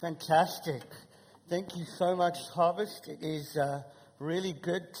Fantastic. Thank you so much, Harvest. It is really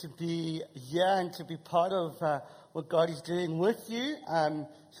good to be here and to be part of what God is doing with you.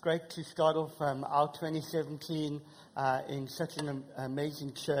 It's great to start off our 2017 in such an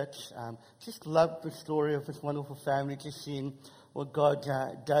amazing church. Just love the story of this wonderful family, just seeing what God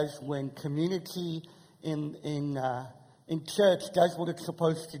does when community in church does what it's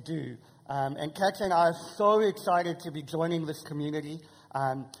supposed to do. And Katja and I are so excited to be joining this community.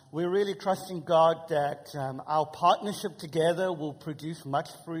 We're really trusting God that our partnership together will produce much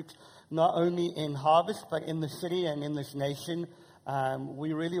fruit, not only in Harvest, but in the city and in this nation.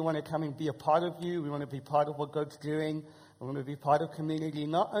 We really want to come and be a part of you. We want to be part of what God's doing. We want to be part of community,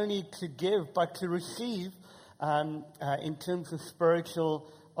 not only to give, but to receive in terms of spiritual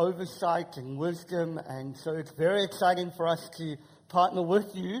oversight and wisdom. And so it's very exciting for us to partner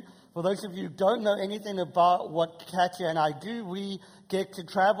with you. For those of you who don't know anything about what Katja and I do, we get to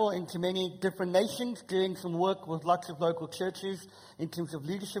travel into many different nations, doing some work with lots of local churches in terms of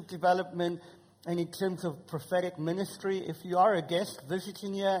leadership development and in terms of prophetic ministry. If you are a guest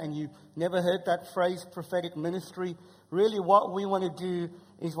visiting here and you've never heard that phrase, prophetic ministry, really what we want to do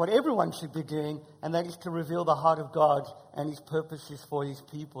is what everyone should be doing, and that is to reveal the heart of God and His purposes for His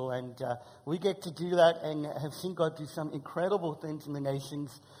people. And we get to do that and have seen God do some incredible things in the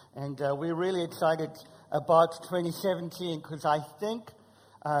nations. And we're really excited about 2017 because I think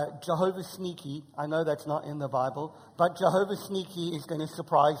Jehovah Sneaky, I know that's not in the Bible, but Jehovah Sneaky is going to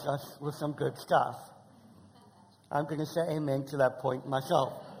surprise us with some good stuff. I'm going to say amen to that point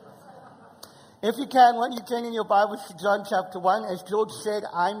myself. If you can, why don't you turn in your Bibles to John chapter 1. As George said,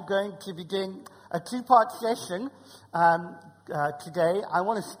 I'm going to be doing a two-part session today. I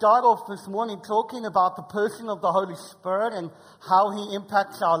want to start off this morning talking about the person of the Holy Spirit and how He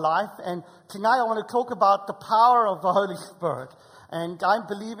impacts our life. And tonight I want to talk about the power of the Holy Spirit. And I'm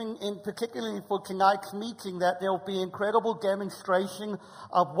believing in, particularly for tonight's meeting, that there will be incredible demonstration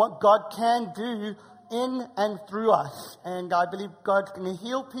of what God can do in and through us. And I believe God's going to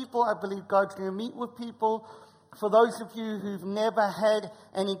heal people. I believe God's going to meet with people. For those of you who've never had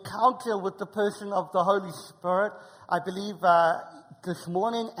an encounter with the person of the Holy Spirit, I believe this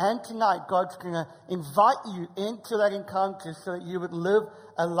morning and tonight God's going to invite you into that encounter so that you would live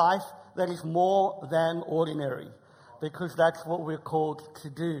a life that is more than ordinary, because that's what we're called to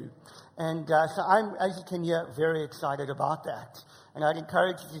do. And so I'm, as you can hear, very excited about that. And I'd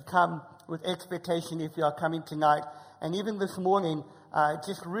encourage you to come with expectation if you are coming tonight. And even this morning,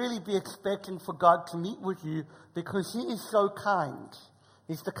 just really be expecting for God to meet with you, because He is so kind.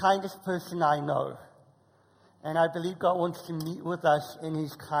 He's the kindest person I know. And I believe God wants to meet with us in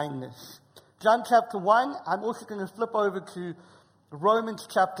His kindness. John chapter 1, I'm also going to flip over to Romans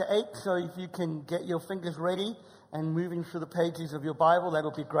chapter 8. So if you can get your fingers ready and moving through the pages of your Bible,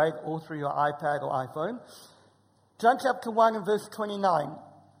 that'll be great, or through your iPad or iPhone. John chapter 1 and verse 29.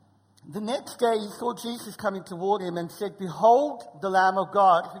 The next day he saw Jesus coming toward him and said, "Behold, the Lamb of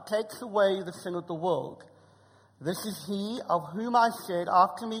God who takes away the sin of the world. This is He of whom I said,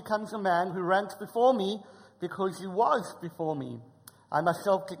 after me comes a man who ranks before me, because He was before me. I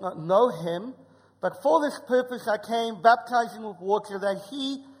myself did not know Him, but for this purpose I came, baptizing with water, that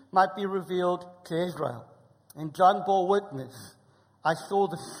He might be revealed to Israel." And John bore witness. "I saw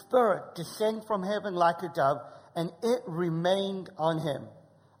the Spirit descend from heaven like a dove, and it remained on Him.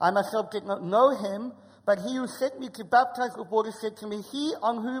 I myself did not know Him, but He who sent me to baptize with water said to me, He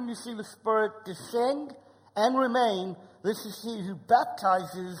on whom you see the Spirit descend and remain, this is He who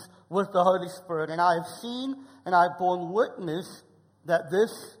baptizes with the Holy Spirit. And I have seen and I have borne witness that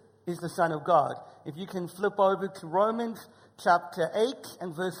this is the Son of God." If you can flip over to Romans chapter 8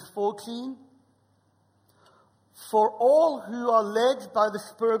 and verse 14. "For all who are led by the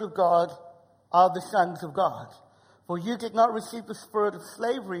Spirit of God are the sons of God. For you did not receive the spirit of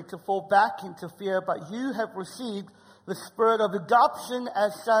slavery to fall back into fear, but you have received the spirit of adoption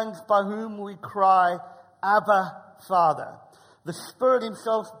as sons, by whom we cry, Abba, Father." The Spirit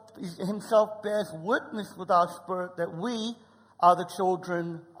himself bears witness with our spirit that we are the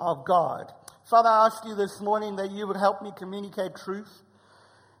children of God. Father, I ask you this morning that you would help me communicate truth,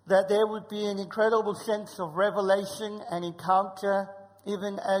 that there would be an incredible sense of revelation and encounter,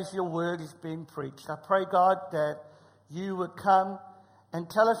 even as your word is being preached. I pray, God, that you would come and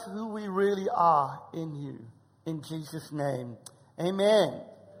tell us who we really are in you. In Jesus' name, amen.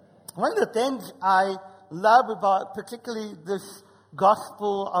 One of the things I love about particularly this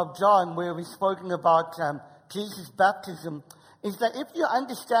Gospel of John, where we've spoken about Jesus' baptism, is that if you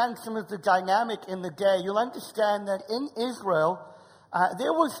understand some of the dynamic in the day, you'll understand that in Israel,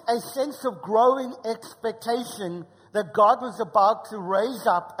 there was a sense of growing expectation that God was about to raise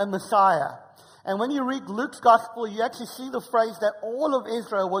up a Messiah. And when you read Luke's gospel, you actually see the phrase that all of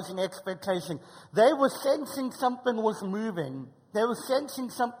Israel was in expectation. They were sensing something was moving. They were sensing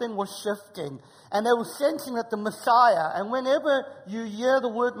something was shifting. And they were sensing that the Messiah, and whenever you hear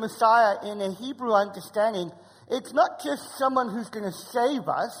the word Messiah in a Hebrew understanding, it's not just someone who's going to save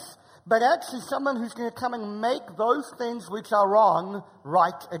us, but actually someone who's going to come and make those things which are wrong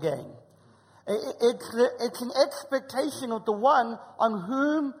right again. It's an expectation of the one on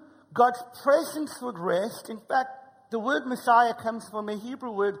whom God's presence would rest. In fact, the word Messiah comes from a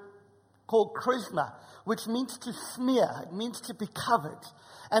Hebrew word called charisma, which means to smear. It means to be covered.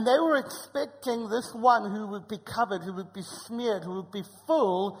 And they were expecting this one who would be covered, who would be smeared, who would be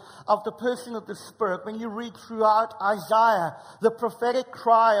full of the person of the Spirit. When you read throughout Isaiah, the prophetic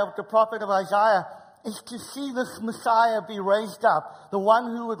cry of the prophet of Isaiah is to see this Messiah be raised up, the one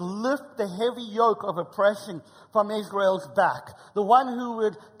who would lift the heavy yoke of oppression from Israel's back, the one who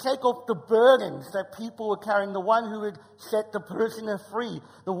would take off the burdens that people were carrying, the one who would set the prisoner free,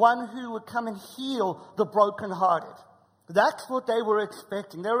 the one who would come and heal the brokenhearted. That's what they were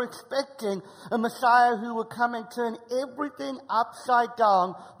expecting. They were expecting a Messiah who would come and turn everything upside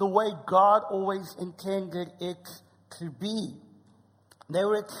down the way God always intended it to be. They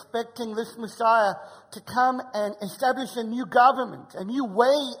were expecting this Messiah to come and establish a new government, a new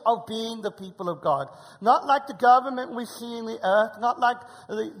way of being the people of God. Not like the government we see in the earth, not like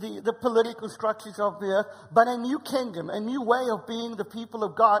the political structures of the earth, but a new kingdom, a new way of being the people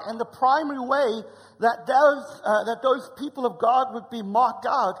of God. And the primary way that those people of God would be marked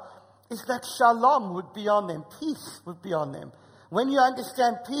out is that shalom would be on them, peace would be on them. When you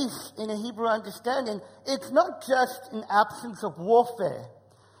understand peace in a Hebrew understanding, it's not just an absence of warfare.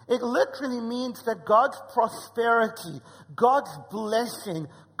 It literally means that God's prosperity, God's blessing,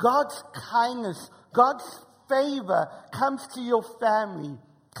 God's kindness, God's favor comes to your family,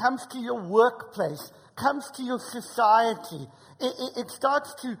 comes to your workplace, comes to your society. It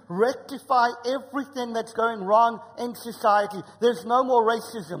starts to rectify everything that's going wrong in society. There's no more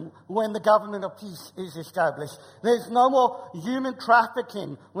racism when the government of peace is established. There's no more human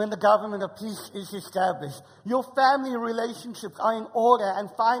trafficking when the government of peace is established. Your family relationships are in order and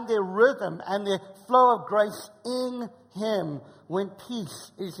find their rhythm and their flow of grace in Him when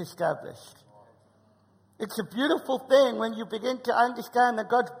peace is established. It's a beautiful thing when you begin to understand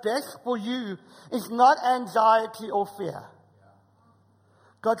that God's best for you is not anxiety or fear.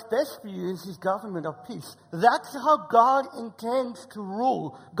 God's best for you is His government of peace. That's how God intends to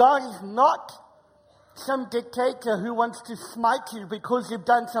rule. God is not some dictator who wants to smite you because you've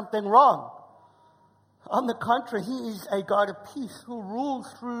done something wrong. On the contrary, He is a God of peace who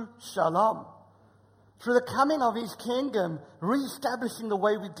rules through shalom, through the coming of His kingdom, reestablishing the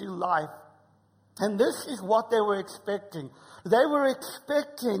way we do life. And this is what they were expecting. They were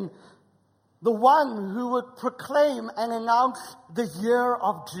expecting the one who would proclaim and announce the year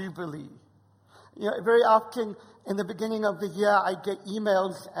of Jubilee. You know, very often in the beginning of the year, I get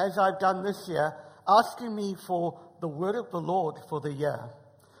emails, as I've done this year, asking me for the word of the Lord for the year.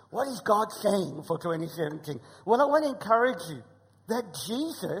 What is God saying for 2017? Well, I want to encourage you that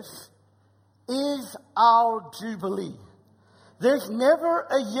Jesus is our Jubilee. There's never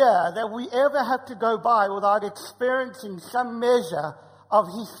a year that we ever have to go by without experiencing some measure of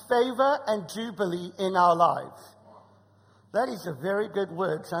His favor and jubilee in our lives. That is a very good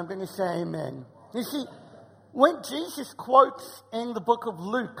word, so I'm going to say amen. You see, when Jesus quotes in the book of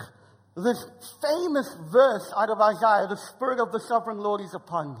Luke this famous verse out of Isaiah, the Spirit of the Sovereign Lord is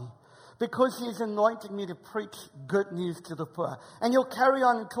upon me, because He has anointed me to preach good news to the poor. And He'll carry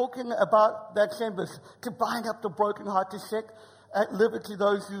on talking about that same verse, to bind up the broken heart, to set at liberty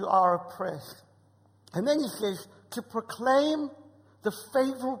those who are oppressed. And then He says, to proclaim the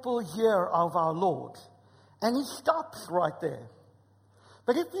favorable year of our Lord. And He stops right there.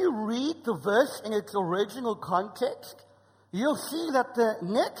 But if you read the verse in its original context, you'll see that the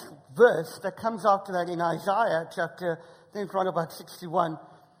next verse that comes after that in Isaiah chapter, I think around about 61,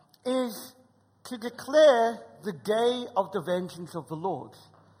 is to declare the day of the vengeance of the Lord.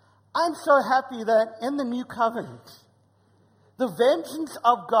 I'm so happy that in the new covenant, the vengeance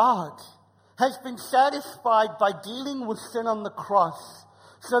of God has been satisfied by dealing with sin on the cross,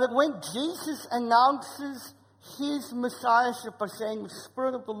 so that when Jesus announces His messiahship by saying, the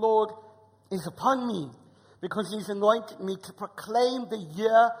Spirit of the Lord is upon me, because He's anointed me to proclaim the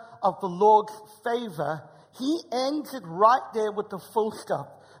year of the Lord's favor, He ends it right there with the full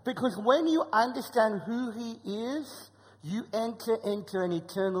stop. Because when you understand who He is, you enter into an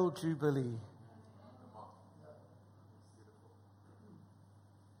eternal jubilee.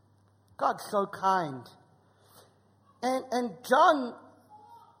 God's so kind. And John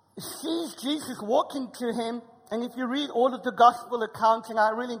sees Jesus walking to him. And if you read all of the gospel accounts, and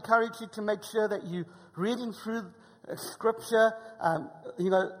I really encourage you to make sure that you're reading through Scripture,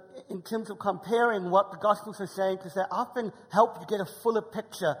 in terms of comparing what the Gospels are saying, because they often help you get a fuller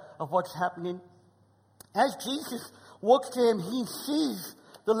picture of what's happening. As Jesus walks to him, he sees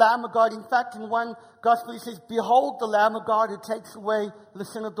the Lamb of God. In fact, in one Gospel, he says, "Behold the Lamb of God who takes away the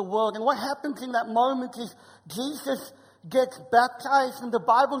sin of the world." And what happens in that moment is Jesus gets baptized, and the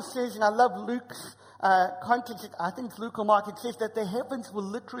Bible says, and I love Luke's context, I think it's Luke or Mark, it says that the heavens were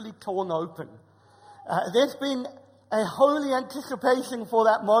literally torn open. There's been a holy anticipation for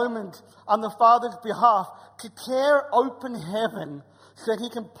that moment on the Father's behalf to tear open heaven so that he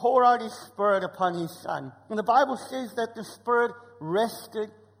can pour out his Spirit upon his Son. And the Bible says that the Spirit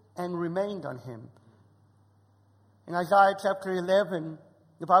rested and remained on him. In Isaiah chapter 11,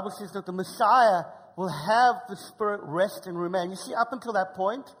 the Bible says that the Messiah will have the Spirit rest and remain. You see, up until that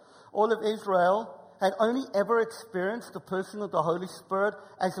point, all of Israel had only ever experienced the person of the Holy Spirit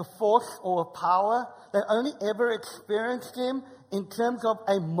as a force or a power. They only ever experienced him in terms of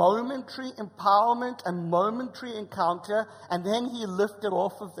a momentary empowerment, a momentary encounter, and then he lifted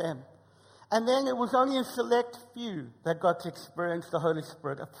off of them. And then it was only a select few that got to experience the Holy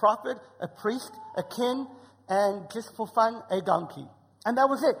Spirit. A prophet, a priest, a king, and just for fun, a donkey. And that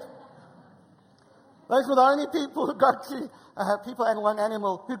was it. Those were the only people who got to, people and one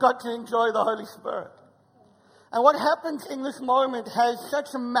animal, who got to enjoy the Holy Spirit. And what happens in this moment has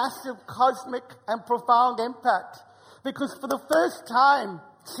such a massive cosmic and profound impact. Because for the first time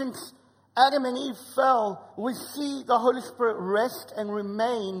since Adam and Eve fell, we see the Holy Spirit rest and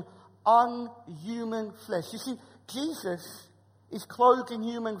remain on human flesh. You see, Jesus is clothed in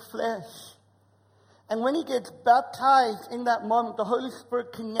human flesh. And when he gets baptized in that moment, the Holy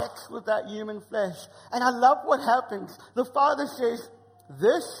Spirit connects with that human flesh. And I love what happens. The Father says,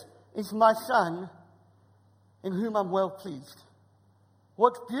 "This is my Son, in whom I'm well pleased."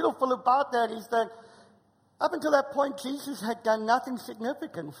 What's beautiful about that is that up until that point, Jesus had done nothing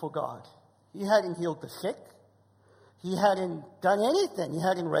significant for God. He hadn't healed the sick. He hadn't done anything. He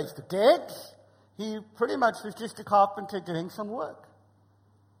hadn't raised the dead. He pretty much was just a carpenter doing some work.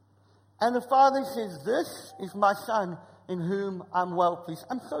 And the Father says, "This is my Son in whom I'm well pleased."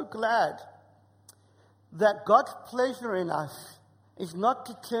 I'm so glad that God's pleasure in us is not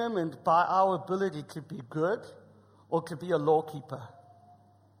determined by our ability to be good or to be a lawkeeper.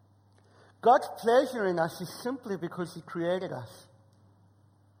 God's pleasure in us is simply because he created us.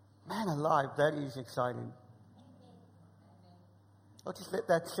 Man alive, that is exciting. I'll just let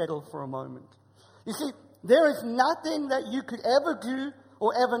that settle for a moment. You see, there is nothing that you could ever do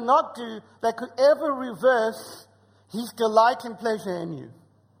or ever not do that could ever reverse his delight and pleasure in you.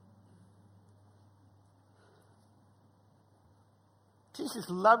 Jesus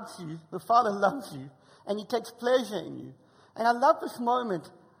loves you, the Father loves you, and he takes pleasure in you. And I love this moment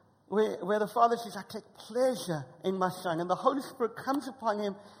where the Father says, "I take pleasure in my Son." And the Holy Spirit comes upon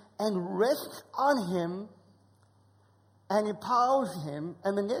him and rests on him and empowers him.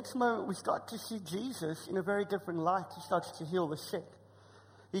 And the next moment we start to see Jesus in a very different light. He starts to heal the sick.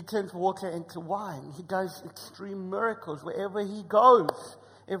 He turns water into wine. He does extreme miracles wherever he goes.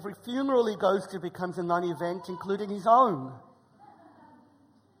 Every funeral he goes to becomes a non-event, including his own.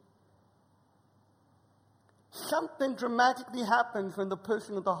 Something dramatically happens when the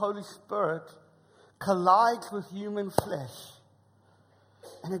person of the Holy Spirit collides with human flesh.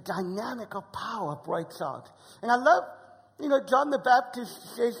 And a dynamic of power breaks out. And I love, John the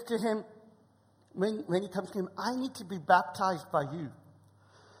Baptist says to him, when he comes to him, "I need to be baptized by you."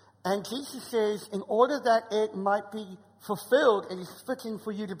 And Jesus says, in order that it might be fulfilled, it is fitting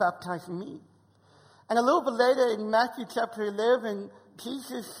for you to baptize me. And a little bit later in Matthew chapter 11,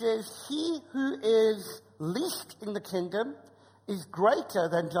 Jesus says, "He who is least in the kingdom is greater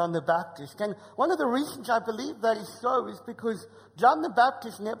than John the Baptist." And one of the reasons I believe that is so is because John the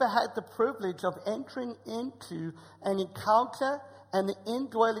Baptist never had the privilege of entering into an encounter and the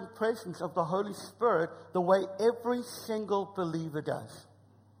indwelling presence of the Holy Spirit the way every single believer does.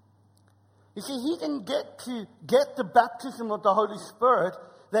 You see, he didn't get the baptism of the Holy Spirit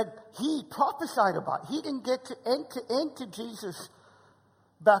that he prophesied about. He didn't get to enter into Jesus'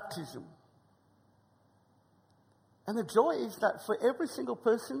 baptism. And the joy is that for every single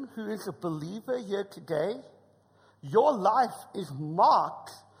person who is a believer here today, your life is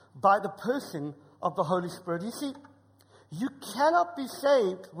marked by the person of the Holy Spirit. You see, you cannot be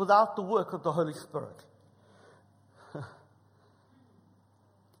saved without the work of the Holy Spirit.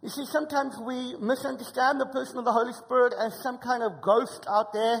 You see, sometimes we misunderstand the person of the Holy Spirit as some kind of ghost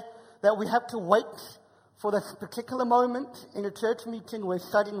out there that we have to wait for this particular moment in a church meeting where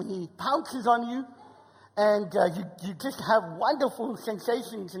suddenly he pounces on you and you just have wonderful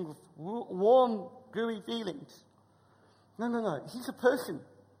sensations and warm, gooey feelings. No. He's a person.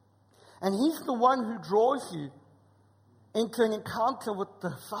 And he's the one who draws you into an encounter with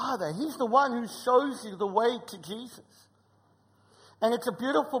the Father. He's the one who shows you the way to Jesus. And it's a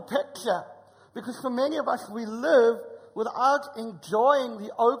beautiful picture because for many of us, we live without enjoying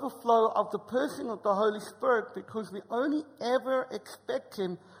the overflow of the person of the Holy Spirit because we only ever expect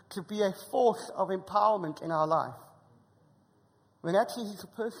him to be a force of empowerment in our life. When actually he's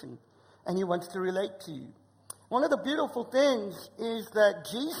a person and he wants to relate to you. One of the beautiful things is that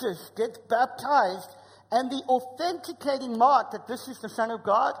Jesus gets baptized and the authenticating mark that this is the Son of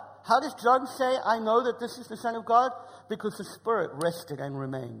God. How does John say, I know that this is the Son of God? Because the Spirit rested and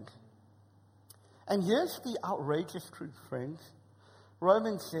remained. And here's the outrageous truth, friends.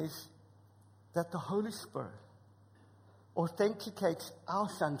 Romans says that the Holy Spirit authenticates our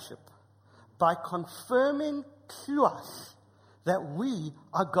sonship by confirming to us that we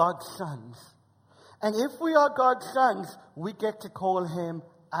are God's sons. And if we are God's sons, we get to call him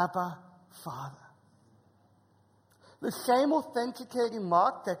Abba, Father. The same authenticating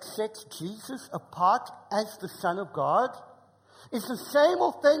mark that sets Jesus apart as the Son of God is the same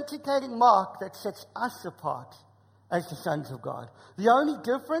authenticating mark that sets us apart as the sons of God. The only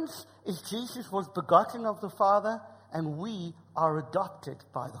difference is Jesus was begotten of the Father and we are adopted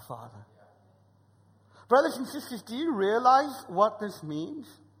by the Father. Brothers and sisters, do you realize what this means?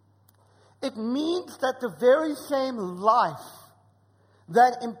 It means that the very same life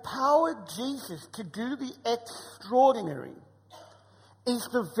that empowered Jesus to do the extraordinary is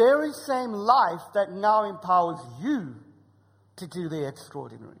the very same life that now empowers you to do the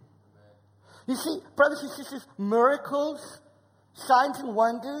extraordinary. You see, brothers and sisters, miracles, signs and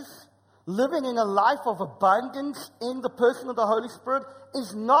wonders, living in a life of abundance in the person of the Holy Spirit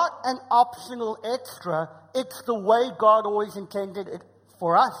is not an optional extra. It's the way God always intended it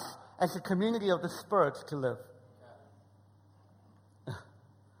for us as a community of the Spirit to live.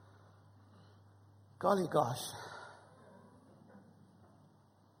 Golly gosh.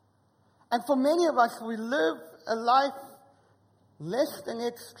 And for many of us, we live a life less than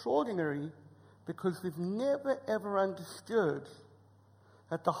extraordinary because we've never ever understood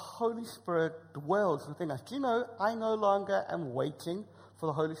that the Holy Spirit dwells within us. Do you know, I no longer am waiting for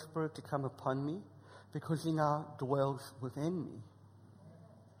the Holy Spirit to come upon me because he now dwells within me.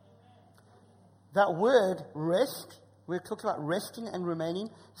 That word, rest, we're talking about resting and remaining.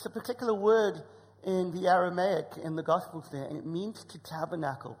 It's a particular word in the Aramaic, in the Gospels there, and it means to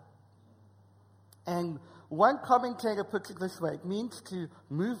tabernacle. And one commentator puts it this way, it means to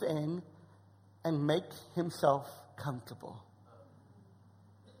move in and make himself comfortable.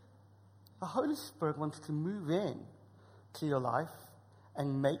 The Holy Spirit wants to move in to your life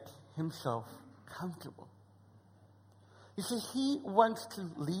and make himself comfortable. You see, he wants to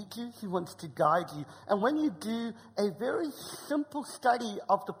lead you. He wants to guide you. And when you do a very simple study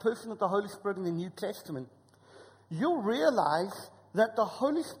of the person of the Holy Spirit in the New Testament, you'll realize that the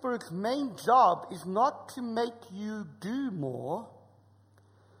Holy Spirit's main job is not to make you do more,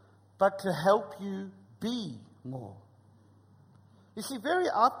 but to help you be more. You see, very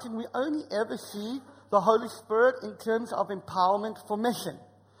often we only ever see the Holy Spirit in terms of empowerment for mission.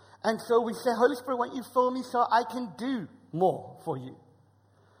 And so we say, Holy Spirit, won't you fill me so I can do more for you?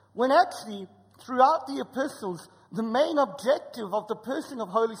 When actually, throughout the epistles, the main objective of the person of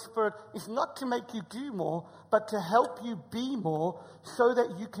Holy Spirit is not to make you do more, but to help you be more so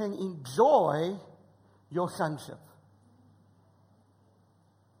that you can enjoy your sonship.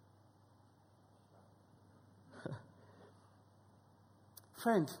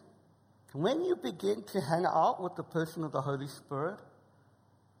 Friends, when you begin to hang out with the person of the Holy Spirit,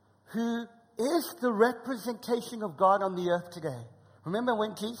 who is the representation of God on the earth today. Remember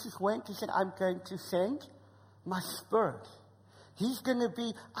when Jesus went, he said, I'm going to send my Spirit. He's going to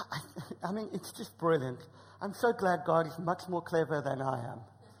be, I mean, it's just brilliant. I'm so glad God is much more clever than I am.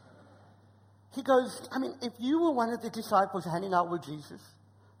 He goes, I mean, if you were one of the disciples hanging out with Jesus,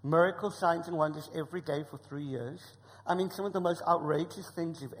 miracles, signs, and wonders every day for 3 years, I mean, some of the most outrageous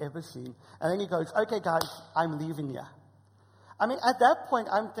things you've ever seen. And then he goes, okay, guys, I'm leaving you. I mean, at that point,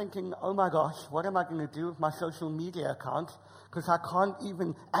 I'm thinking, oh my gosh, what am I going to do with my social media account? Because I can't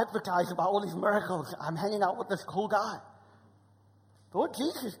even advertise about all these miracles. I'm hanging out with this cool guy. But what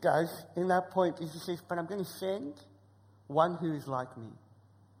Jesus does in that point is he says, but I'm going to send one who is like me.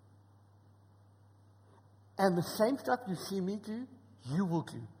 And the same stuff you see me do, you will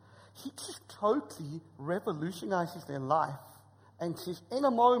do. He just totally revolutionizes their life and says, in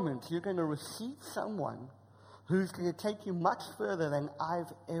a moment, you're going to receive someone who's going to take you much further than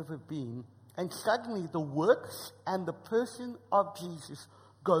I've ever been. And suddenly the works and the person of Jesus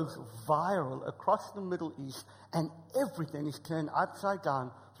goes viral across the Middle East, and everything is turned upside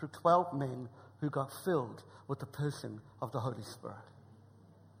down through 12 men who got filled with the person of the Holy Spirit.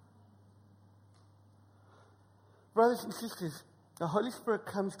 Brothers and sisters, the Holy Spirit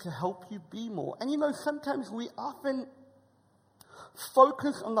comes to help you be more. And sometimes we often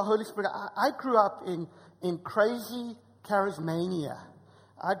focus on the Holy Spirit. I grew up in crazy charismania.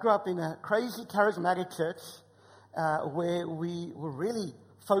 I grew up in a crazy charismatic church where we were really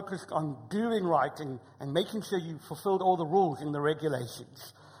focused on doing right and making sure you fulfilled all the rules and the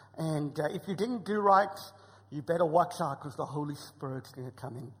regulations. And if you didn't do right, you better watch out because the Holy Spirit's going to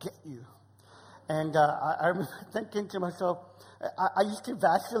come and get you. And I remember thinking to myself, I used to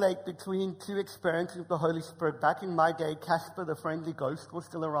vacillate between two experiences of the Holy Spirit. Back in my day, Casper the Friendly Ghost was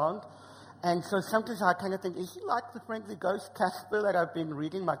still around. And so sometimes I kind of think, is he like the friendly ghost Casper that I've been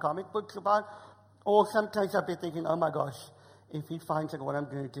reading my comic books about? Or sometimes I've been thinking, oh my gosh, if he finds out what I'm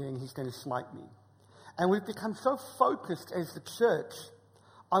going to do, he's going to smite me. And we've become so focused as the church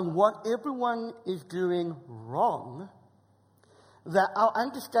on what everyone is doing wrong that our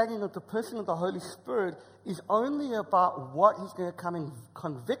understanding of the person of the Holy Spirit is only about what he's going to come and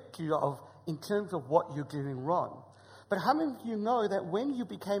convict you of in terms of what you're doing wrong. But how many of you know that when you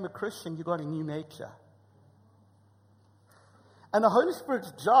became a Christian, you got a new nature? And the Holy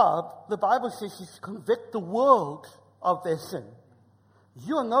Spirit's job, the Bible says, is to convict the world of their sin.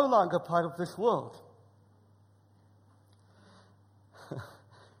 You are no longer part of this world.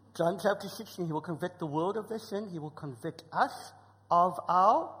 John chapter 16, he will convict the world of their sin. He will convict us of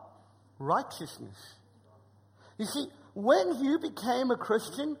our righteousness. You see, when you became a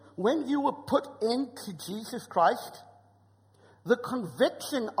Christian, when you were put into Jesus Christ, the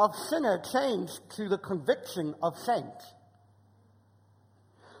conviction of sinner changed to the conviction of saint.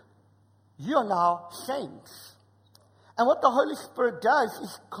 You are now saints. And what the Holy Spirit does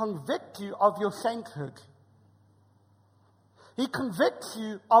is convict you of your sainthood. He convicts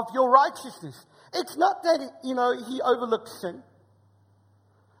you of your righteousness. It's not that, he overlooks sin.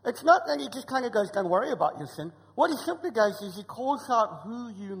 It's not that he just kind of goes, don't worry about your sin. What he simply does is he calls out who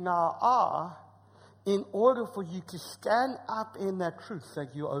you now are in order for you to stand up in that truth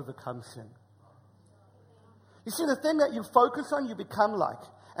that you overcome sin. You see, the thing that you focus on, you become like.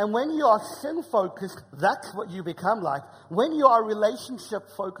 And when you are sin-focused, that's what you become like. When you are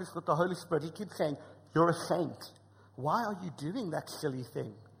relationship-focused with the Holy Spirit, he keeps saying, you're a saint. Why are you doing that silly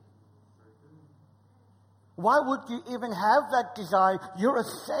thing? Why would you even have that desire? You're a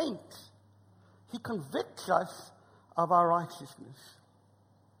saint. He convicts us of our righteousness.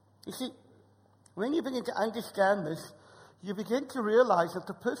 You see, when you begin to understand this, you begin to realize that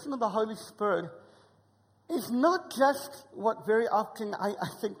the person of the Holy Spirit is not just what very often I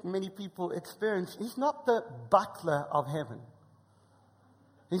think many people experience. He's not the butler of heaven.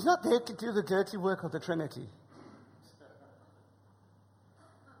 He's not there to do the dirty work of the Trinity.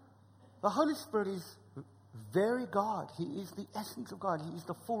 The Holy Spirit is very God. He is the essence of God. He is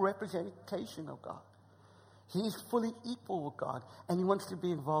the full representation of God. He is fully equal with God, and he wants to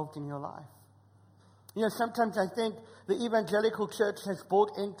be involved in your life. Sometimes I think the evangelical church has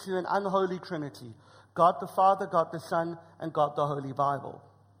bought into an unholy Trinity. God the Father, God the Son, and God the Holy Bible.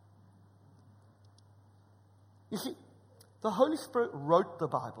 You see, the Holy Spirit wrote the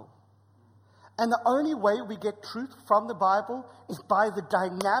Bible. And the only way we get truth from the Bible is by the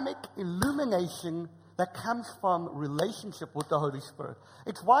dynamic illumination that comes from relationship with the Holy Spirit.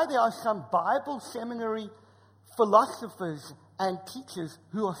 It's why there are some Bible seminary philosophers and teachers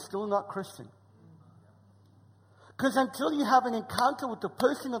who are still not Christian. Because until you have an encounter with the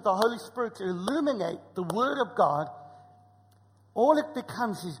person of the Holy Spirit to illuminate the Word of God, all it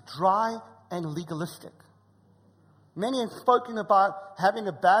becomes is dry and legalistic. Many have spoken about having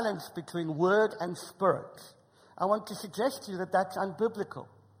a balance between Word and Spirit. I want to suggest to you that that's unbiblical.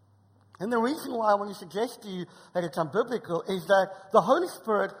 And the reason why I want to suggest to you that it's unbiblical is that the Holy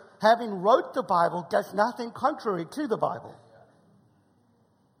Spirit, having wrote the Bible, does nothing contrary to the Bible.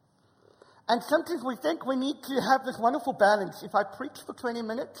 And sometimes we think we need to have this wonderful balance. If I preach for 20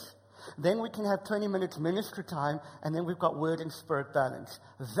 minutes, then we can have 20 minutes ministry time, and then we've got Word and Spirit balance.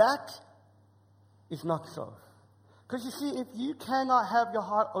 That is not so. Because you see, if you cannot have your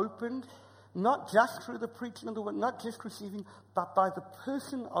heart opened, not just through the preaching of the Word, not just receiving, but by the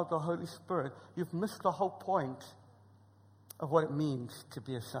person of the Holy Spirit, you've missed the whole point of what it means to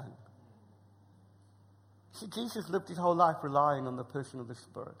be a son. See, Jesus lived his whole life relying on the person of the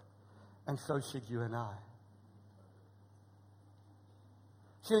Spirit. And so should you and I.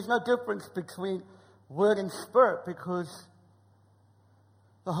 So there's no difference between word and spirit, because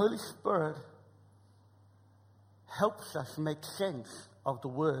the Holy Spirit helps us make sense of the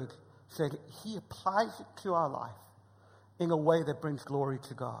word so that he applies it to our life in a way that brings glory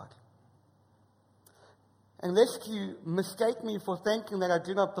to God. Unless you mistake me for thinking that I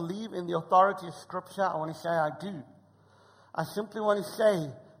do not believe in the authority of Scripture, I want to say I do. I simply want to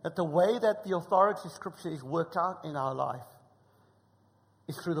say that the way that the authority of Scripture is worked out in our life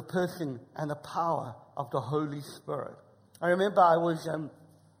is through the person and the power of the Holy Spirit. I remember I'll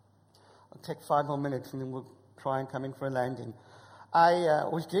take 5 more minutes and then we'll try and come in for a landing. I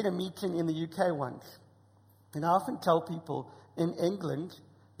was doing a meeting in the UK once, and I often tell people in England,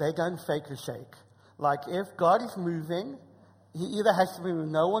 they don't fake a shake. Like, if God is moving, he either has to move.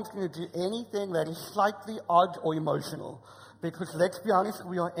 No one's going to do anything that is slightly odd or emotional. Because let's be honest,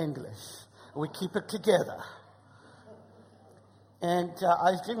 we are English. We keep it together. And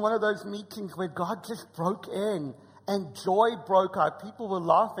I was doing one of those meetings where God just broke in and joy broke out. People were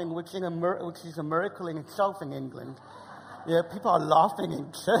laughing, which is a miracle in itself in England. Yeah, people are laughing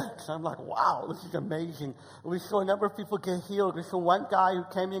in church. I'm like, wow, this is amazing. We saw a number of people get healed. We saw one guy who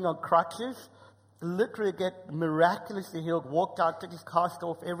came in on crutches, literally get miraculously healed, walked out, took his cast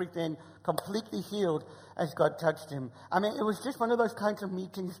off, everything, completely healed as God touched him. I mean, it was just one of those kinds of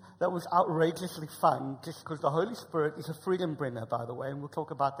meetings that was outrageously fun, just because the Holy Spirit is a freedom bringer, by the way, and we'll talk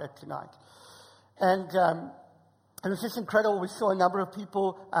about that tonight. And it was just incredible. We saw a number of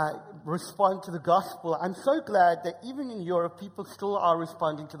people respond to the gospel. I'm so glad that even in Europe, people still are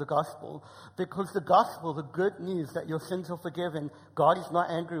responding to the gospel, because the gospel, the good news that your sins are forgiven, God is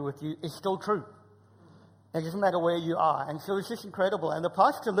not angry with you, is still true. It doesn't matter where you are. And so it was just incredible. And the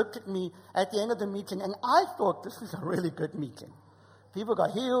pastor looked at me at the end of the meeting, and I thought this was a really good meeting. People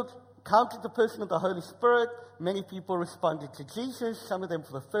got healed, encountered the person of the Holy Spirit. Many people responded to Jesus, some of them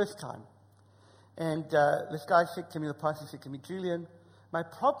for the first time. And this guy said to me, the pastor said to me, Julian, my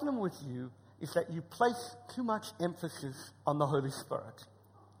problem with you is that you place too much emphasis on the Holy Spirit.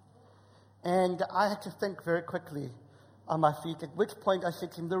 And I had to think very quickly on my feet, at which point I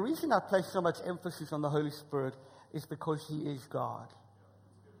said to him, the reason I place so much emphasis on the Holy Spirit is because he is God.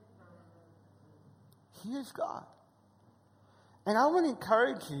 He is God. And I want to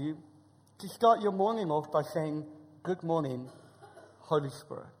encourage you to start your morning off by saying, good morning, Holy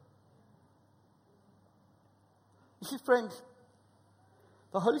Spirit. You see, friends,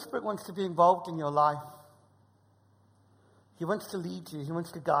 the Holy Spirit wants to be involved in your life. He wants to lead you. He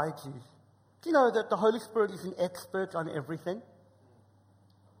wants to guide you. Do you know that the Holy Spirit is an expert on everything?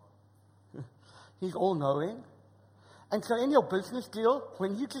 He's all-knowing. And so in your business deal,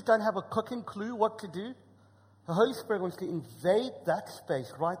 when you just don't have a cooking clue what to do, the Holy Spirit wants to invade that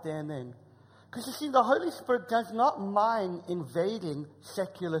space right there and then. Because you see, the Holy Spirit does not mind invading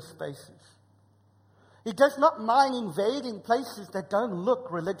secular spaces. He does not mind invading places that don't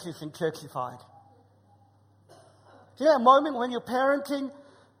look religious and churchified. Do you know a moment when you're parenting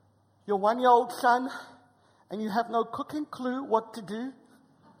your 1-year-old son and you have no cooking clue what to do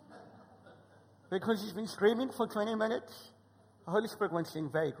because he's been screaming for 20 minutes? The Holy Spirit wants to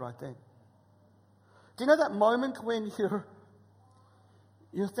invade right then. Do you know that moment when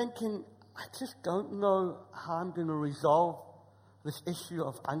you're thinking, I just don't know how I'm going to resolve this issue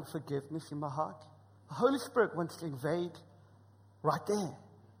of unforgiveness in my heart? The Holy Spirit wants to invade right there.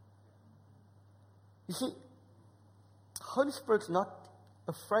 You see, the Holy Spirit's not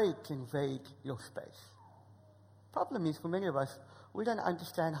afraid to invade your space. Problem is, for many of us, we don't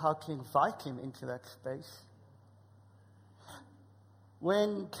understand how to invite him into that space.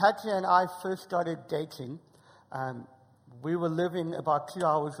 When Katja and I first started dating, we were living about 2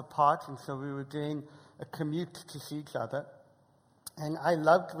 hours apart, and so we were doing a commute to see each other. And I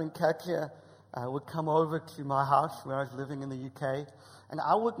loved when Katja would come over to my house where I was living in the UK, and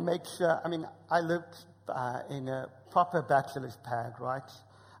I would make sure, I lived in a proper bachelor's pad, right?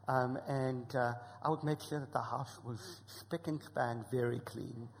 And I would make sure that the house was spick and span, very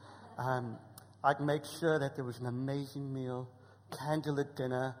clean. I'd make sure that there was an amazing meal, candlelit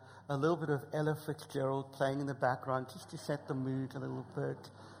dinner, a little bit of Ella Fitzgerald playing in the background just to set the mood a little bit.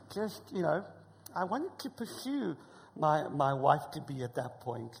 Just, I wanted to pursue my wife to be at that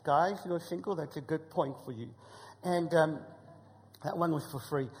point. Guys, you're single, that's a good point for you. And that one was for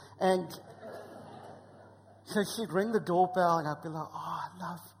free. And so she'd ring the doorbell and I'd be like, oh,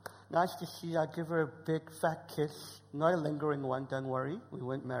 love, nice to see you. I'd give her a big fat kiss. Not a lingering one, don't worry. We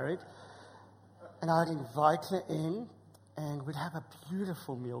weren't married. And I'd invite her in and we'd have a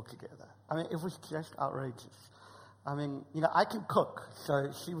beautiful meal together. It was just outrageous. I can cook,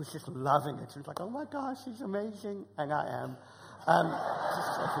 so she was just loving it. She was like, oh my gosh, she's amazing, and I am. Um,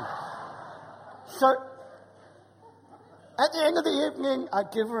 so, at the end of the evening,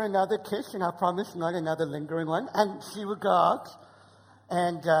 I'd give her another kiss, and I promised not another lingering one, and she would go out,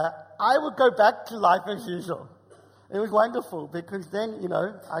 and I would go back to life as usual. It was wonderful, because then,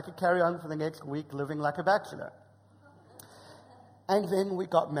 I could carry on for the next week living like a bachelor. And then we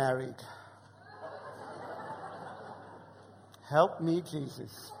got married. Help me,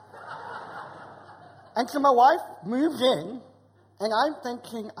 Jesus. And so my wife moved in, and I'm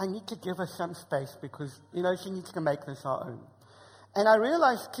thinking I need to give her some space because, she needs to make this her own. And I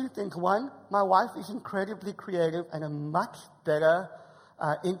realized two things. One, my wife is incredibly creative and a much better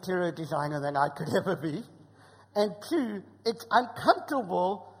interior designer than I could ever be. And two, it's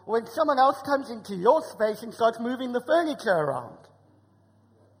uncomfortable when someone else comes into your space and starts moving the furniture around.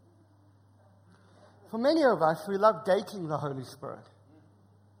 For many of us, we love dating the Holy Spirit.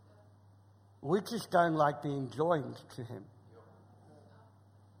 We just don't like being joined to Him.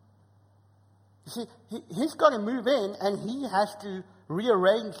 You see, He's got to move in and He has to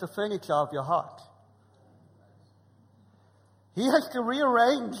rearrange the furniture of your heart. He has to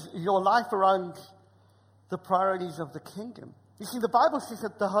rearrange your life around the priorities of the kingdom. You see, the Bible says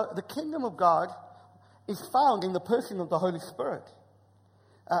that the kingdom of God is found in the person of the Holy Spirit.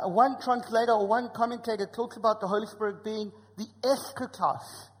 One translator or one commentator talks about the Holy Spirit being the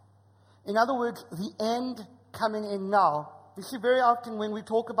eschatos. In other words, the end coming in now. You see, very often when we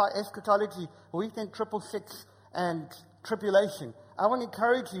talk about eschatology, we think 666 and tribulation. I want to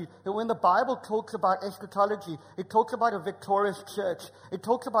encourage you that when the Bible talks about eschatology, it talks about a victorious church. It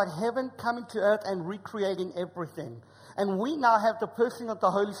talks about heaven coming to earth and recreating everything. And we now have the person of the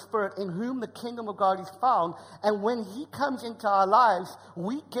Holy Spirit in whom the kingdom of God is found. And when He comes into our lives,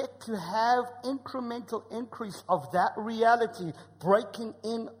 we get to have incremental increase of that reality breaking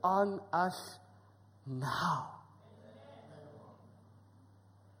in on us now.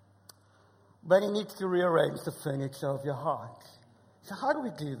 But He needs to rearrange the furniture of your heart. So how do we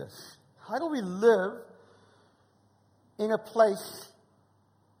do this? How do we live in a place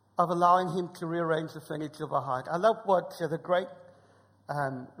of allowing Him to rearrange the furniture of our heart? I love what the great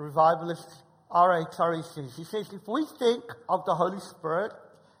revivalist R.A. Torrey says. He says, if we think of the Holy Spirit,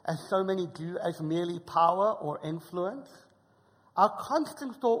 as so many do, as merely power or influence, our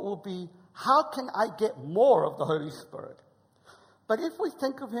constant thought will be, how can I get more of the Holy Spirit? But if we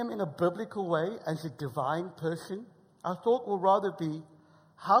think of Him in a biblical way as a divine person, our thought will rather be,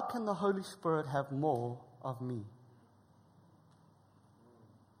 how can the Holy Spirit have more of me?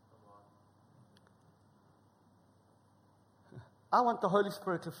 I want the Holy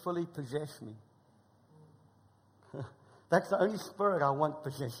Spirit to fully possess me. That's the only Spirit I want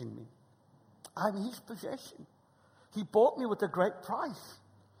possessing me. I'm His possession. He bought me with a great price.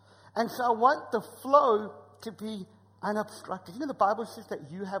 And so I want the flow to be unobstructed. The Bible says that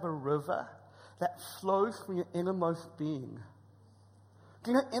you have a river that flows from your innermost being.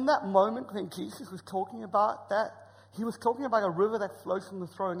 Do you know, in that moment when Jesus was talking about that, He was talking about a river that flows from the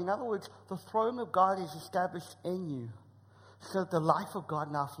throne. In other words, the throne of God is established in you. So the life of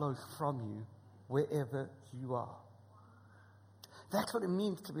God now flows from you wherever you are. That's what it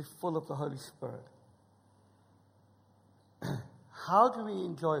means to be full of the Holy Spirit. How do we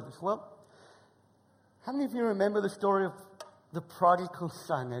enjoy this? Well, how many of you remember the story of the prodigal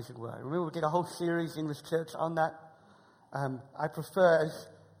son, as it were? Remember, we did a whole series in this church on that. I prefer, as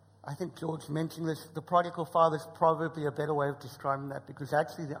I think George mentioned this, the prodigal father is probably a better way of describing that, because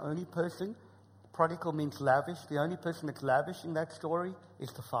actually the only person, prodigal means lavish, the only person that's lavish in that story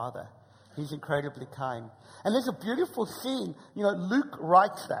is the father. He's incredibly kind. And there's a beautiful scene. Luke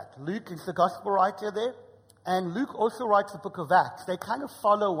writes that. Luke is the gospel writer there. And Luke also writes the book of Acts. They kind of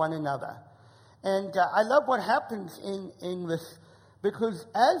follow one another. And I love what happens in this, because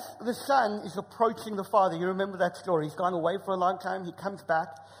as the son is approaching the father, you remember that story. He's gone away for a long time. He comes back.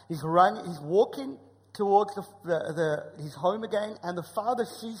 He's walking towards his home again, and the father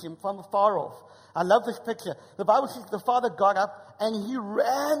sees him from afar off. I love this picture. The Bible says the father got up and he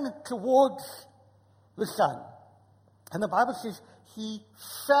ran towards the son. And the Bible says he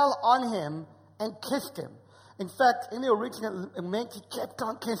fell on him and kissed him. In fact, in the original, it meant he kept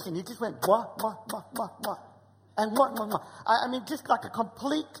on kissing. He just went, mwah, mwah, mwah, mwah, mwah. And mwah, mwah, mwah. I mean, just like a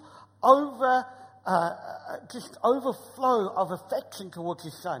complete overflow of affection towards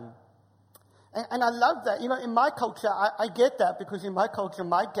his son. And I love that. In my culture, I get that, because in my culture,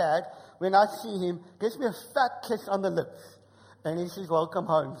 my dad, when I see him, gives me a fat kiss on the lips. And he says, welcome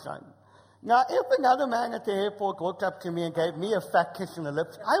home, son. Now, if another man at the airport walked up to me and gave me a fat kiss on the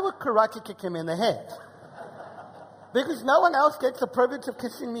lips, I would karate kick him in the head. Because no one else gets the privilege of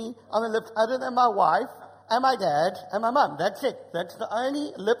kissing me on the lips other than my wife and my dad, and my mum. That's it. That's the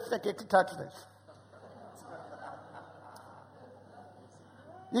only lips that get to touch this.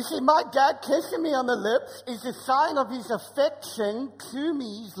 You see, my dad kissing me on the lips is a sign of his affection to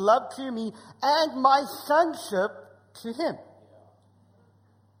me, his love to me, and my sonship to him.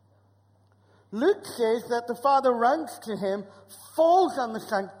 Luke says that the Father runs to him, falls on the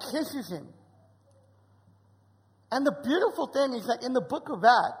Son, kisses him. And the beautiful thing is that in the book of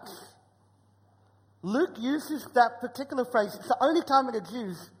Acts, Luke uses that particular phrase. It's the only time it is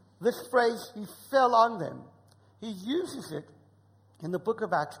used, this phrase, he fell on them. He uses it in the book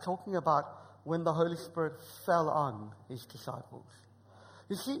of Acts, talking about when the Holy Spirit fell on his disciples.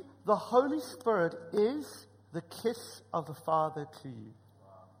 You see, the Holy Spirit is the kiss of the Father to you.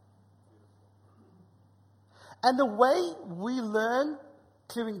 And the way we learn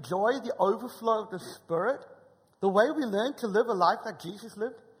to enjoy the overflow of the Spirit, the way we learn to live a life like Jesus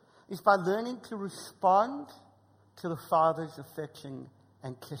lived, is by learning to respond to the Father's affection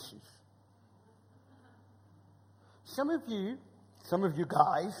and kisses. Some of you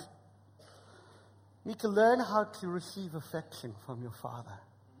guys need to learn how to receive affection from your Father.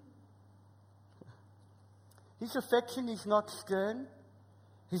 His affection is not stern.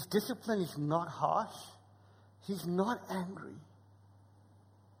 His discipline is not harsh. He's not angry.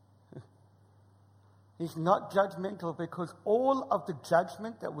 He's not judgmental, because all of the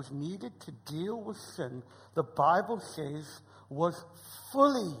judgment that was needed to deal with sin, the Bible says, was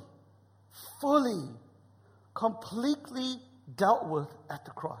fully, completely dealt with at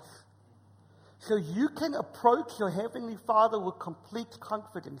the cross. So you can approach your Heavenly Father with complete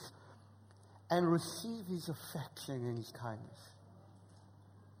confidence and receive His affection and His kindness.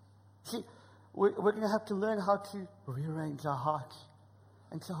 See, we're going to have to learn how to rearrange our hearts.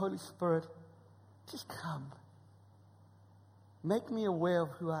 And so, Holy Spirit, just come. Make me aware of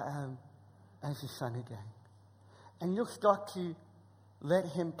who I am as a son again. And you'll start to let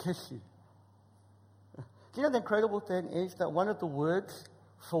Him kiss you. Do you know the incredible thing is that one of the words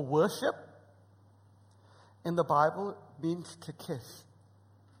for worship in the Bible means to kiss.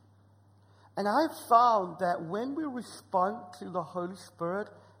 And I've found that when we respond to the Holy Spirit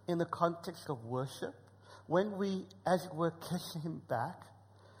in the context of worship, when we, as it were, kiss Him back,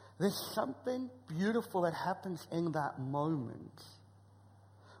 there's something beautiful that happens in that moment,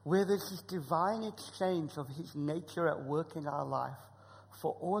 where there's this divine exchange of His nature at work in our life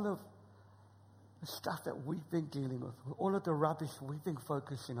for all of the stuff that we've been dealing with, all of the rubbish we've been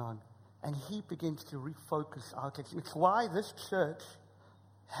focusing on, and He begins to refocus our attention. It's why this church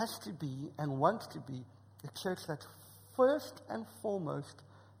has to be and wants to be a church that's first and foremost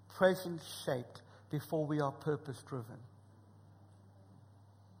presence-shaped before we are purpose-driven.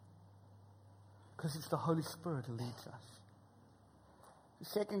 Because it's the Holy Spirit who leads us. The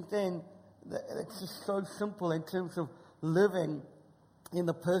second thing that's just so simple in terms of living in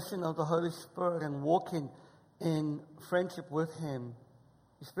the person of the Holy Spirit and walking in friendship with Him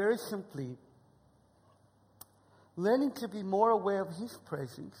is very simply learning to be more aware of His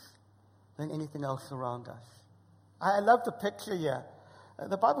presence than anything else around us. I love the picture here.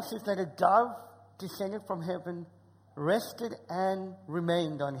 The Bible says that a dove descended from heaven, rested and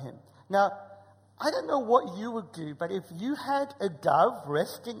remained on Him. Now, I don't know what you would do, but if you had a dove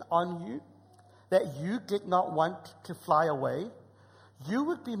resting on you that you did not want to fly away, you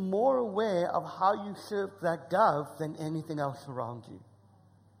would be more aware of how you serve that dove than anything else around you.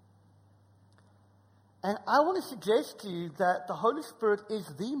 And I want to suggest to you that the Holy Spirit is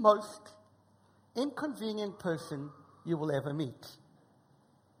the most inconvenient person you will ever meet.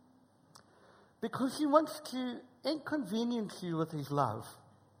 Because He wants to inconvenience you with His love.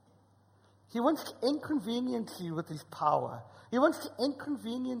 He wants to inconvenience you with His power. He wants to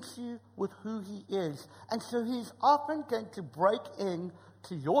inconvenience you with who He is. And so He's often going to break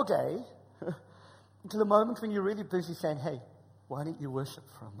into your day, into the moments when you're really busy, saying, hey, why don't you worship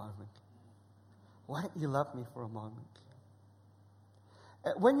for a moment? Why don't you love me for a moment?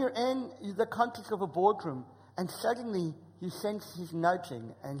 When you're in the context of a boardroom and suddenly you sense He's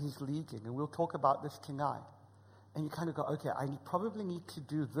nudging and He's leading, and we'll talk about this tonight, and you kind of go, okay, I probably need to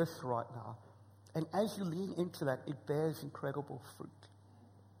do this right now. And as you lean into that, it bears incredible fruit.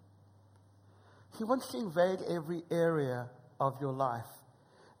 He wants to invade every area of your life.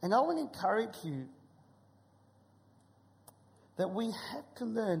 And I want to encourage you that we have to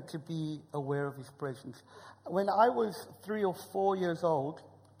learn to be aware of His presence. When I was 3 or 4 years old,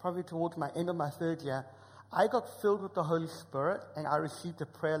 probably towards my end of my third year, I got filled with the Holy Spirit, and I received a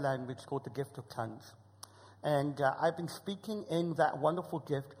prayer language called the gift of tongues. And I've been speaking in that wonderful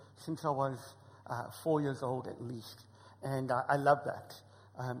gift since I was 4 years old at least. And I love that.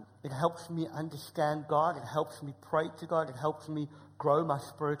 It helps me understand God. It helps me pray to God. It helps me grow my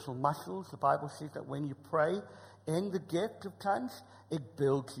spiritual muscles. The Bible says that when you pray in the gift of tongues, it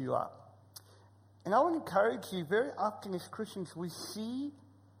builds you up. And I want to encourage you, very often as Christians, we see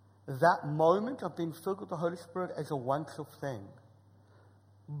that moment of being filled with the Holy Spirit as a once-off thing.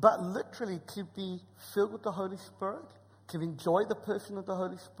 But literally, to be filled with the Holy Spirit, to enjoy the person of the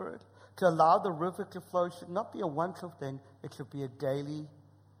Holy Spirit, to allow the river to flow, should not be a once-off thing. It should be a daily,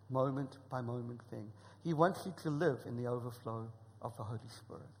 moment-by-moment thing. He wants you to live in the overflow of the Holy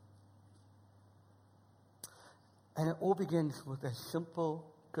Spirit. And it all begins with a simple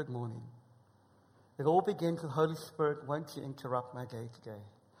good morning. It all begins with, Holy Spirit, won't you interrupt my day today?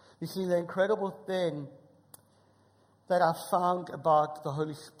 You see, the incredible thing that I found about the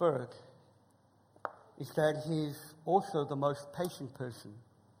Holy Spirit is that He's also the most patient person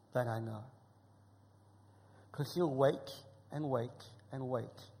that I know. Because He'll wait and wait and wait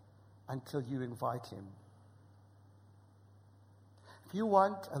until you invite Him. If you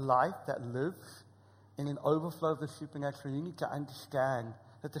want a life that lives in an overflow of the supernatural, you need to understand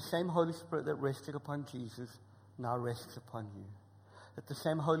that the same Holy Spirit that rested upon Jesus now rests upon you. That the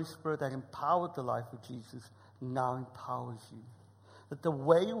same Holy Spirit that empowered the life of Jesus now empowers you. That the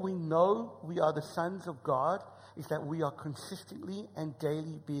way we know we are the sons of God is that we are consistently and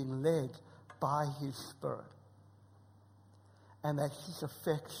daily being led by His Spirit. And that His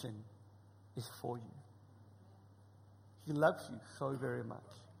affection is for you. He loves you so very much.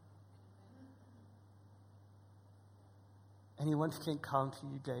 And He wants to encounter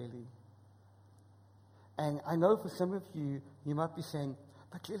you daily. And I know for some of you, you might be saying,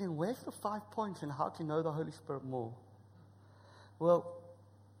 but Julian, where's the 5 points on how to know the Holy Spirit more? Well,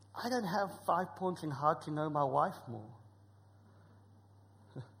 I don't have 5 points on how to know my wife more.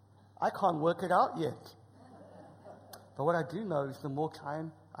 I can't work it out yet. But what I do know is the more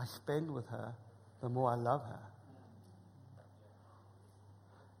time I spend with her, the more I love her.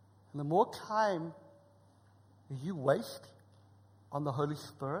 And the more time you waste on the Holy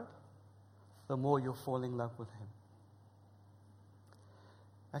Spirit, the more you'll fall in love with Him.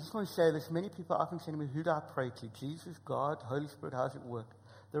 I just want to say this. Many people often say to me, who do I pray to? Jesus, God, Holy Spirit, how does it work?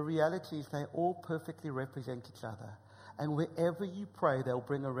 The reality is they all perfectly represent each other. And wherever you pray, they'll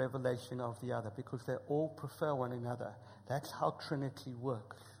bring a revelation of the other because they all prefer one another. That's how Trinity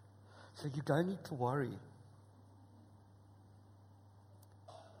works. So you don't need to worry.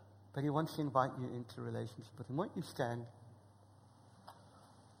 But He wants to invite you into a relationship with Him. Won't you stand?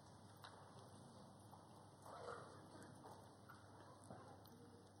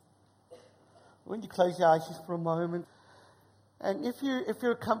 When you close your eyes just for a moment, and if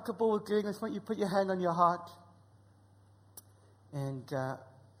you're comfortable with doing this, why don't you put your hand on your heart? And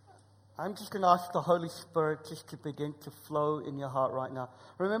I'm just going to ask the Holy Spirit just to begin to flow in your heart right now.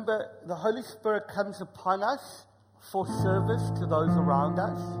 Remember, the Holy Spirit comes upon us for service to those around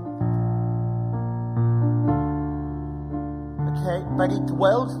us. Okay, but He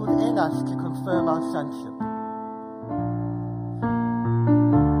dwells within us to confirm our sonship.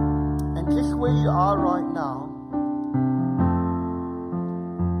 Just where you are right now,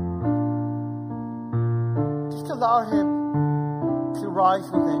 just allow Him to rise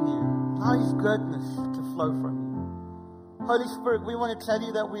within you. Allow His goodness to flow from you. Holy Spirit, we want to tell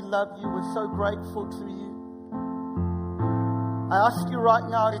you that we love you. We're so grateful to you. I ask you right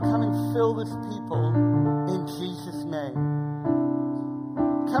now to come and fill this people in Jesus' name.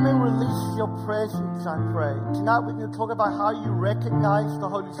 Come and release your presence, I pray. Tonight we're going to talk about how you recognize the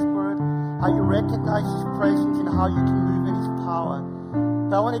Holy Spirit, how you recognize His presence, and how you can move in His power.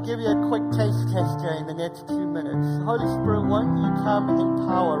 But I want to give you a quick taste test here in the next 2 minutes. Holy Spirit, won't you come in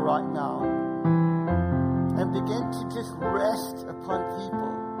power right now and begin to just rest upon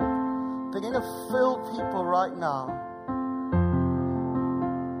people. Begin to fill people right now.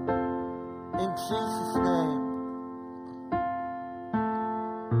 In Jesus' name.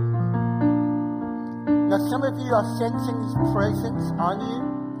 Now, some of you are sensing His presence on you.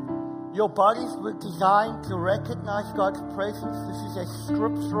 Your bodies were designed to recognize God's presence. This is a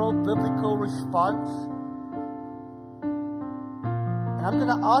scriptural, biblical response. And I'm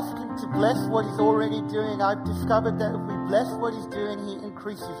going to ask Him to bless what He's already doing. I've discovered that if we bless what He's doing, He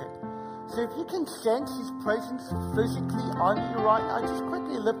increases it. So if you can sense His presence physically on you right now, just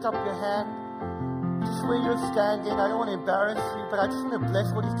quickly lift up your hand. Just where you're standing. I don't want to embarrass you, but I just want to bless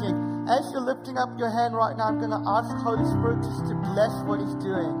what He's doing. As you're lifting up your hand right now, I'm going to ask Holy Spirit just to bless what He's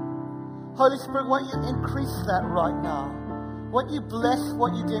doing. Holy Spirit, won't you increase that right now? Won't you bless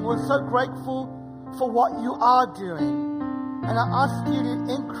what you're doing? We're so grateful for what you are doing. And I ask you to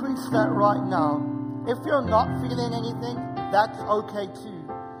increase that right now. If you're not feeling anything, that's okay too.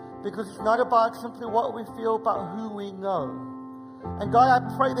 Because it's not about simply what we feel, but who we know. And God, I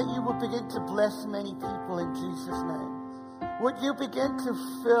pray that you will begin to bless many people in Jesus' name. Would you begin to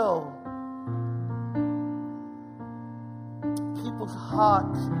fill people's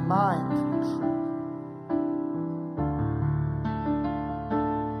hearts, minds with truth.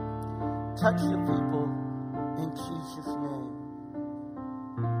 Touch your people in Jesus' name.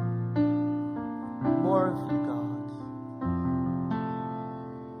 More of you, God.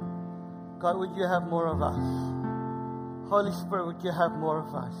 God, would you have more of us? Holy Spirit, would you have more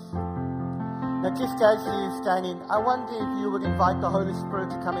of us? Now, just as you're standing, I wonder if you would invite the Holy Spirit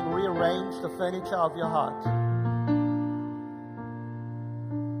to come and rearrange the furniture of your heart.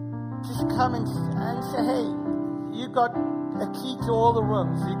 Just come and say, hey, you got a key to all the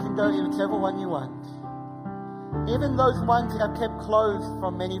rooms. You can go to whichever one you want. Even those ones that have kept closed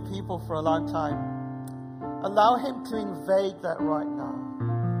from many people for a long time. Allow him to invade that right now.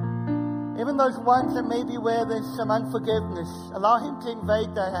 Even those ones that maybe where there's some unforgiveness, allow him to invade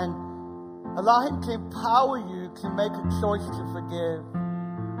that and allow him to empower you to make a choice to forgive.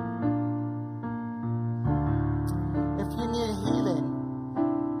 If you need healing,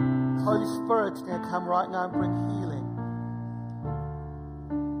 Holy Spirit's going to come right now and bring healing.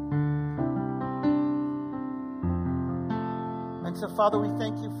 And so, Father, we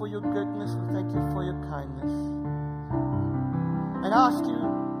thank you for your goodness. We thank you for your kindness. And I ask you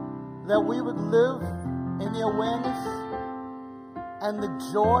that we would live in the awareness and the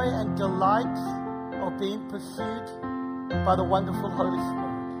joy and delight of being pursued by the wonderful Holy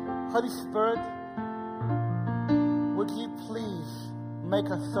Spirit. Holy Spirit, would you please make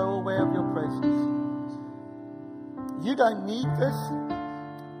us so aware of your presence? You don't need this,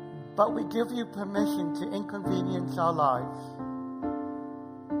 but we give you permission to inconvenience our lives.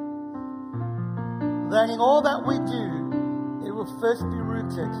 That in all that we do, it will first be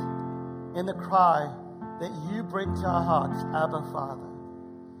rooted in the cry that you bring to our hearts, Abba, Father.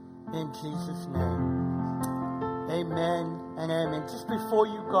 In Jesus' name. Amen and amen. Just before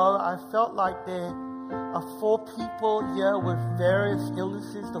you go, I felt like there are 4 people here with various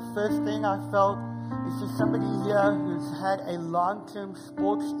illnesses. The first thing I felt is just somebody here who's had a long-term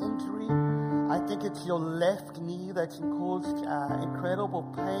sports injury. I think it's your left knee that's caused incredible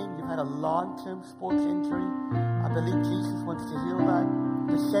pain. You've had a long-term sports injury. I believe Jesus wants to heal that.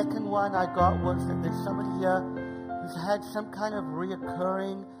 The second one I got was that there's somebody here who's had some kind of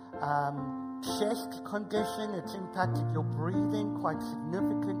reoccurring chest condition. It's impacted your breathing quite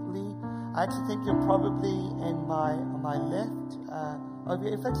significantly. I actually think you're probably in my left. Over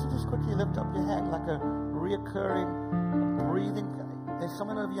here. If you just quickly lift up your hand, like a reoccurring breathing. There's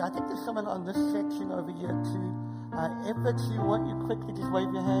someone over here. I think there's someone on this section over here too. If it's you, won't you quickly just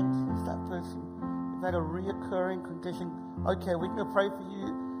wave your hand? Is that person? You've had a reoccurring condition. Okay, we're going to pray for you.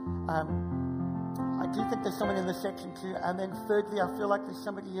 I do think there's someone in this section too. And then thirdly, I feel like there's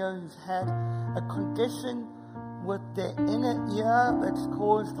somebody here who's had a condition with their inner ear that's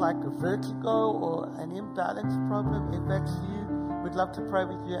caused like a vertigo or an imbalance problem. If that's you, we'd love to pray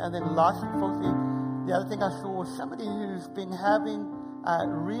with you. And then lastly, fourthly, the other thing I saw was somebody who's been having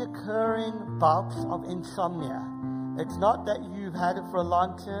reoccurring bouts of insomnia. It's not that you've had it for a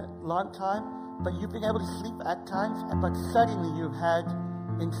long time, but you've been able to sleep at times, but suddenly you've had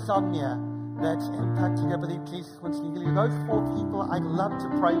insomnia that's impacting you. I believe Jesus wants to heal you. Those 4 people, I'd love to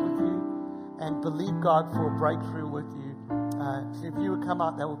pray with you and believe God for a breakthrough with you. So if you would come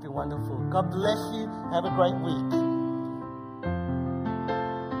out, that would be wonderful. God bless you. Have a great week.